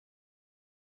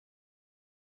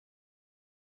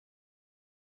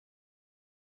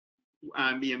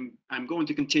I'm going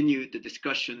to continue the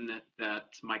discussion that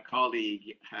my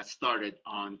colleague has started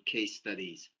on case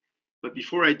studies. But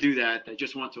before I do that, I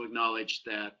just want to acknowledge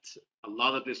that a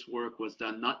lot of this work was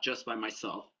done not just by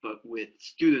myself, but with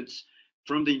students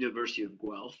from the University of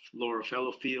Guelph, Laura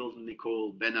Fellowfield,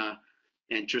 Nicole Benna,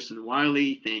 and Tristan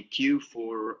Wiley. Thank you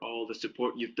for all the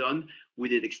support you've done. We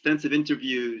did extensive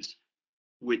interviews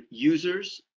with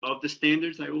users of the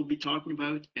standards I will be talking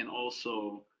about, and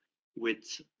also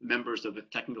with members of the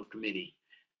technical committee.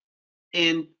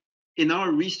 And in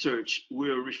our research,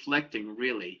 we're reflecting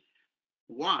really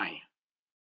why,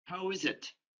 how is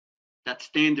it that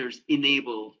standards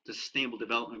enable the Sustainable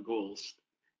Development Goals?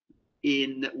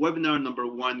 In webinar number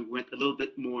 1, we went a little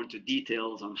bit more into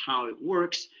details on how it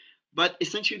works, but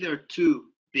essentially there are two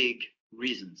big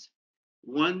reasons.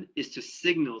 One is to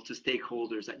signal to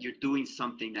stakeholders that you're doing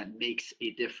something that makes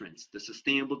a difference. The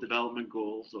Sustainable Development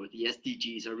Goals, or the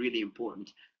SDGs, are really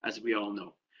important, as we all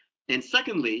know. And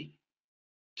secondly,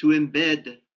 to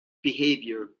embed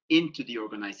behavior into the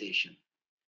organization.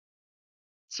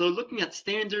 So looking at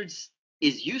standards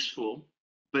is useful,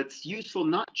 but it's useful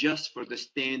not just for the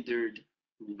standard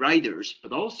writers,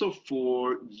 but also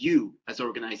for you as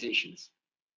organizations.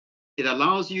 It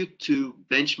allows you to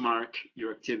benchmark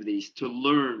your activities, to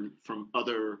learn from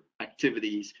other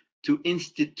activities, to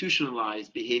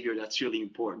institutionalize behavior that's really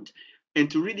important, and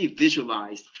to really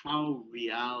visualize how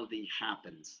reality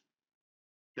happens.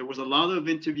 There was a lot of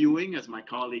interviewing, as my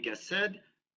colleague has said,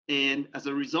 and as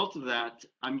a result of that,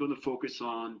 I'm going to focus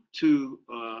on two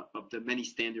of the many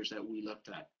standards that we looked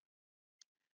at.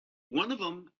 One of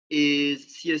them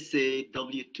is CSA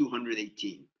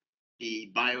W200-18.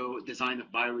 The design of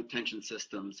bioretention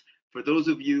systems. For those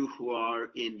of you who are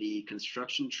in the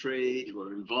construction trade, who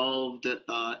are involved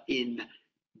in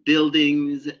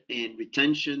buildings and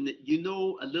retention, you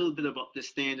know a little bit about this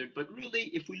standard, but really,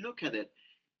 if we look at it,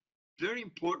 very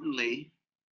importantly,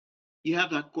 you have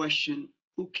that question,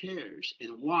 who cares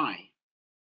and why?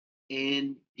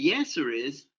 And the answer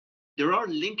is, there are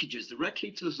linkages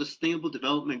directly to the Sustainable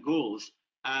Development Goals.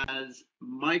 As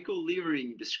Michael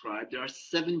Leering described, there are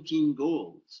 17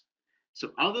 goals.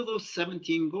 So out of those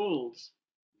 17 goals,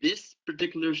 this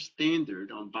particular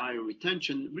standard on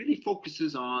bioretention really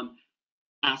focuses on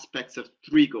aspects of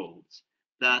 3 goals,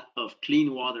 that of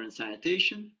clean water and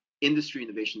sanitation, industry,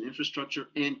 innovation, and infrastructure,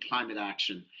 and climate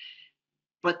action.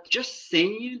 But just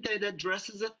saying that it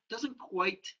addresses it doesn't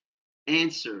quite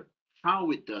answer how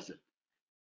it does it.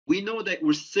 We know that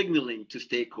we're signaling to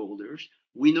stakeholders.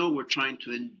 We know we're trying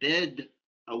to embed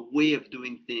a way of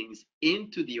doing things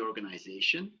into the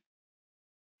organization,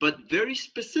 but very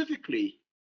specifically,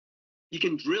 you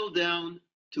can drill down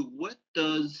to what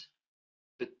do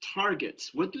the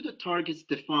targets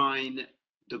define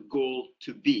the goal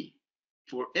to be?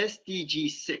 For SDG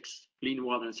 6, clean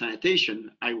water and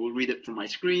sanitation, I will read it from my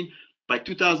screen. By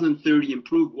 2030,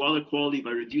 improve water quality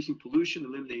by reducing pollution,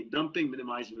 eliminating dumping,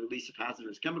 minimizing release of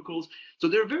hazardous chemicals. So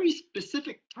there are very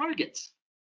specific targets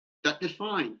that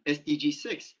define SDG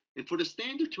 6. And for the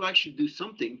standard to actually do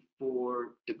something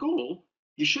for the goal,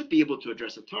 you should be able to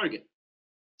address a target.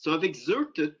 So I've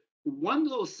excerpted one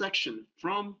little section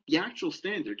from the actual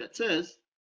standard that says,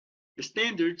 the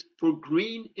standards for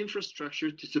green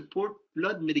infrastructure to support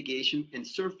flood mitigation and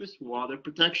surface water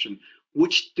protection,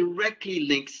 which directly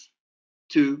links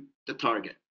to the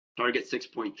target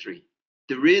 6.3.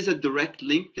 There is a direct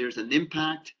link, there's an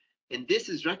impact, and this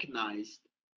is recognized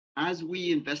as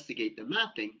we investigate the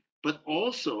mapping, but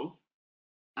also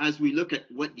as we look at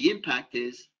what the impact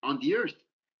is on the earth.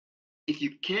 If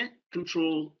you can't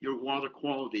control your water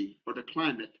quality or the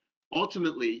climate,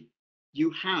 ultimately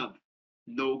you have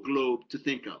no globe to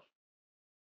think of.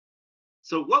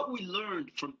 So what we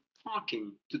learned from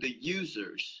talking to the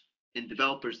users and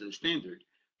developers of the standard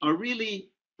are really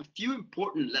a few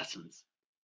important lessons.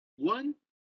 One,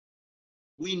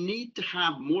 we need to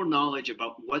have more knowledge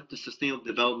about what the Sustainable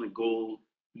Development Goal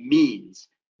means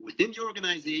within the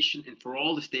organization and for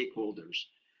all the stakeholders,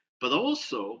 but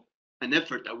also an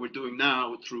effort that we're doing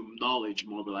now through knowledge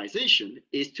mobilization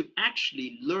is to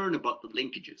actually learn about the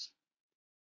linkages.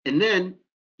 And then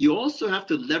you also have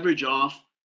to leverage off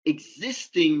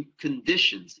existing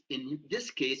conditions. In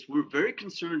this case, we're very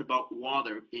concerned about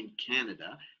water in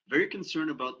Canada, very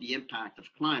concerned about the impact of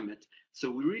climate. So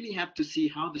we really have to see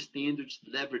how the standards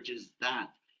leverages that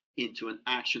into an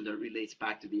action that relates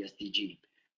back to the SDG.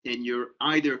 And you're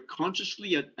either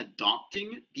consciously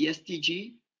adopting the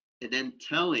SDG and then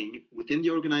telling within the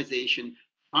organization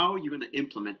how you're going to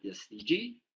implement the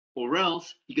SDG, or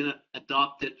else you're going to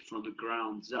adopt it from the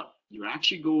ground up. You're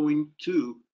actually going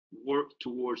to work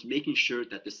towards making sure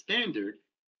that the standard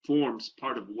forms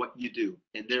part of what you do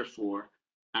and therefore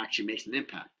actually makes an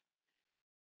impact.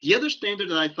 The other standard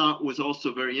that I thought was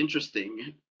also very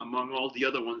interesting among all the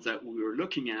other ones that we were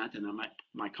looking at and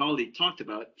my colleague talked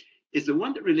about is the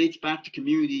one that relates back to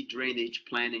community drainage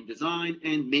planning, design,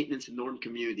 and maintenance in northern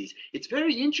communities. It's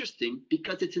very interesting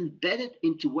because it's embedded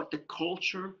into what the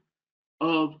culture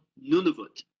of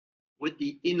Nunavut, what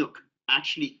the Inuk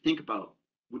actually think about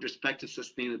with respect to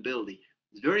sustainability.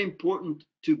 It's very important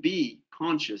to be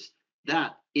conscious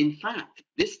that, in fact,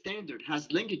 this standard has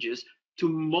linkages to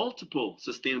multiple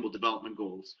sustainable development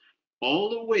goals. All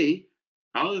the way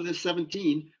out of the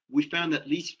 17, we found at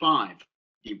least 5.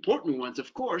 The important ones,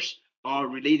 of course, are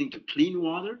relating to clean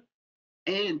water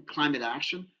and climate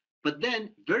action. But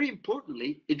then, very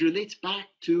importantly, it relates back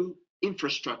to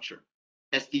infrastructure,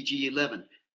 SDG 11,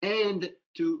 and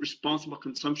to responsible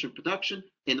consumption production,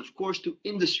 and of course to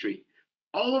industry.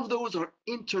 All of those are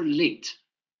interlinked.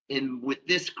 And with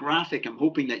this graphic, I'm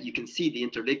hoping that you can see the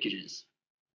interlinkages.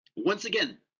 Once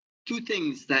again, 2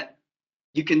 things that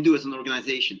you can do as an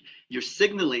organization. You're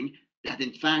signaling that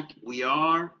in fact we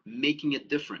are making a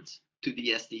difference to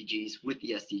the SDGs, with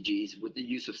the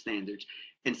use of standards.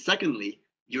 And secondly,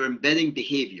 you're embedding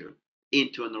behavior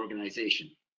into an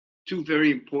organization. 2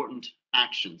 very important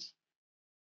actions.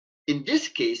 In this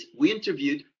case, we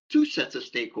interviewed 2 sets of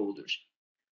stakeholders.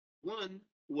 One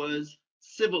was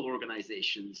civil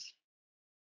organizations,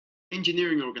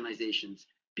 engineering organizations,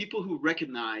 people who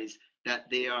recognize that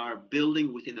they are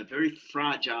building within a very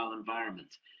fragile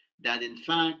environment, that in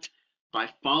fact, by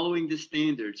following the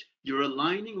standards, you're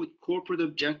aligning with corporate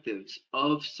objectives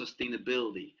of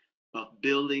sustainability, of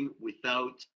building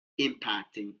without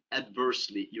impacting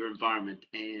adversely your environment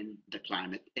and the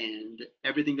climate and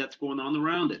everything that's going on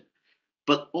around it.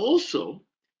 But also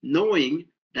knowing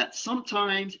that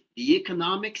sometimes the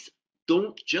economics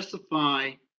don't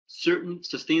justify certain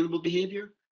sustainable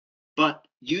behavior, but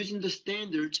using the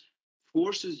standards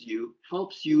forces you,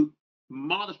 helps you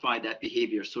modify that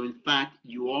behavior. So in fact,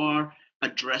 you are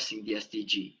addressing the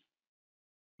SDG.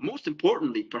 Most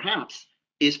importantly, perhaps,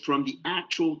 is from the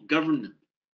actual government,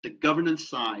 the governance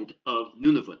side of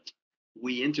Nunavut.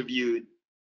 We interviewed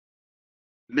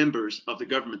members of the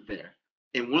government there.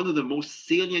 And one of the most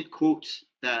salient quotes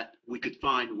that we could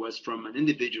find was from an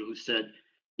individual who said,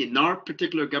 in our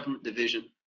particular government division,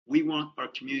 we want our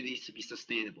communities to be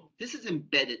sustainable. This is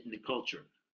embedded in the culture.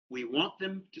 We want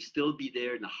them to still be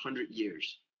there in 100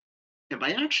 years. And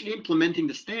by actually implementing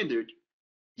the standard,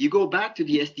 you go back to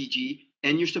the SDG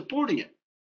and you're supporting it.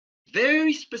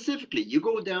 Very specifically, you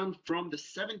go down from the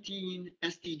 17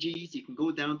 SDGs, you can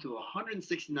go down to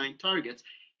 169 targets,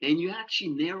 and you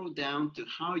actually narrow down to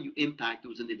how you impact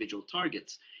those individual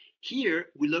targets. Here,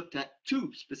 we looked at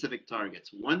 2 specific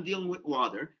targets, one dealing with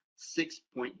water,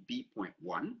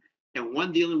 6.B.1, and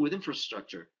one dealing with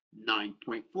infrastructure,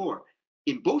 9.4.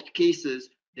 In both cases,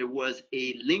 there was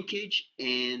a linkage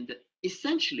and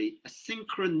essentially a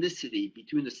synchronicity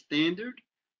between the standard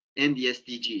and the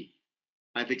SDG.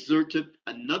 I've exerted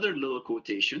another little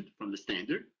quotation from the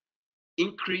standard.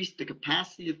 Increase the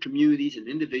capacity of communities and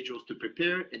individuals to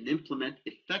prepare and implement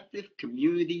effective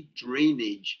community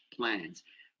drainage plans.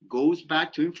 Goes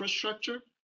back to infrastructure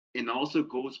and also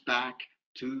goes back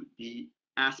to the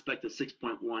aspect of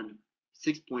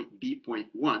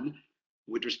 6.B.1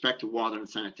 with respect to water and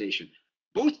sanitation.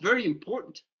 Both very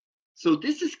important. So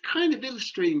this is kind of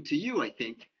illustrating to you, I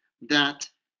think, that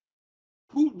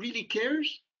who really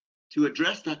cares to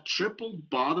address that triple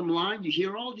bottom line? You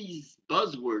hear all these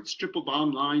buzzwords, triple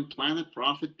bottom line, planet,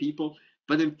 profit, people,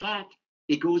 but in fact,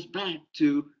 it goes back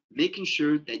to making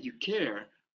sure that you care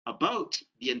about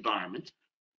the environment,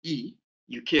 E,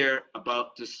 you care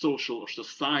about the social or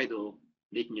societal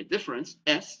making a difference,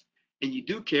 S, and you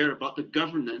do care about the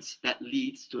governance that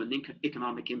leads to an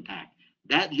economic impact.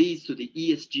 That leads to the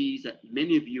ESGs that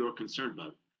many of you are concerned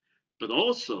about. But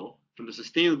also, from the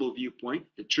sustainable viewpoint,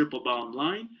 the triple bottom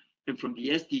line, and from the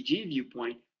SDG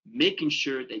viewpoint, making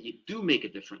sure that you do make a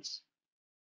difference.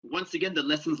 Once again, the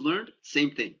lessons learned,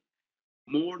 same thing.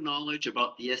 More knowledge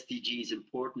about the SDG is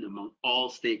important among all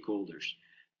stakeholders.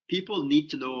 People need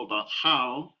to know about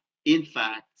how, in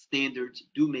fact, standards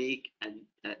do make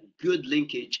a good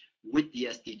linkage with the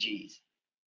SDGs.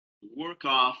 Work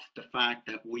off the fact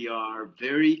that we are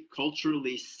very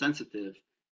culturally sensitive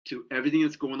to everything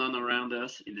that's going on around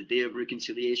us. In the Day of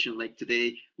Reconciliation, like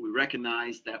today, we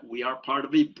recognize that we are part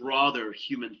of a broader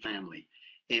human family,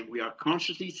 and we are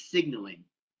consciously signaling,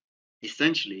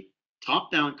 essentially,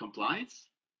 top-down compliance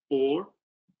or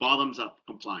bottoms-up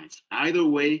compliance. Either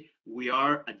way, we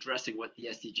are addressing what the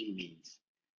SDG means.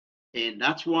 And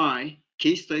that's why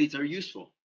case studies are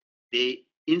useful. They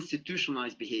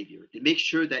institutionalized behavior. They make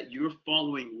sure that you're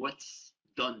following what's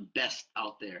done best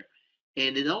out there.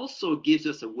 And it also gives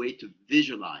us a way to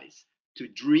visualize, to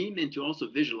dream, and to also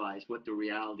visualize what the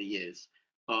reality is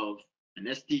of an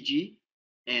SDG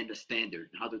and a standard,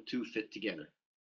 how the two fit together.